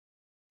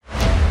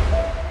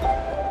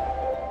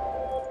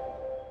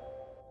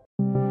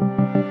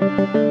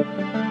How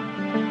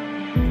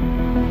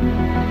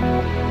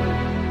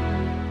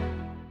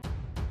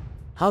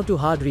to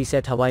hard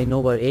reset Huawei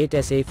Nova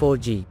 8SA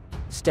 4G.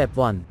 Step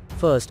 1.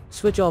 First,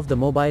 switch off the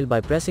mobile by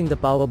pressing the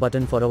power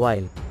button for a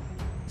while.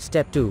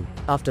 Step 2.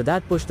 After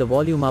that, push the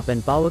volume up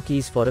and power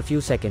keys for a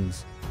few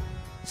seconds.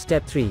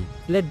 Step 3.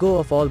 Let go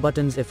of all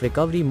buttons if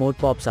recovery mode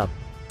pops up.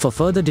 For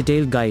further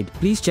detailed guide,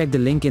 please check the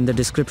link in the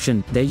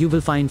description. There you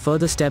will find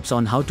further steps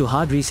on how to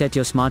hard reset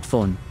your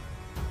smartphone.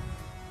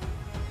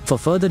 For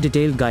further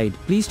detailed guide,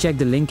 please check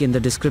the link in the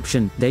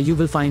description. There you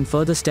will find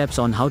further steps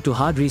on how to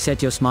hard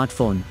reset your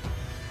smartphone.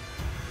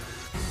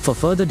 For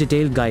further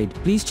detailed guide,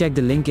 please check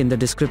the link in the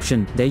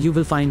description. There you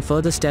will find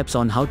further steps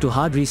on how to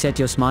hard reset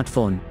your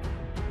smartphone.